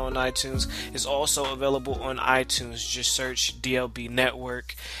listening to it on iTunes, is also available on iTunes. Just search DLB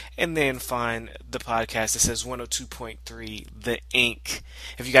Network and then find the podcast that says 102.3 The Inc.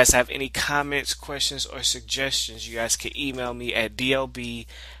 If you guys have any comments, questions, or suggestions, you guys can email me at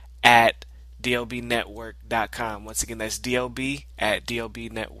dlb@dlbnetwork.com. Once again, that's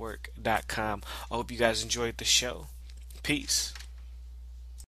dlb@dlbnetwork.com. I hope you guys enjoyed the show. Peace.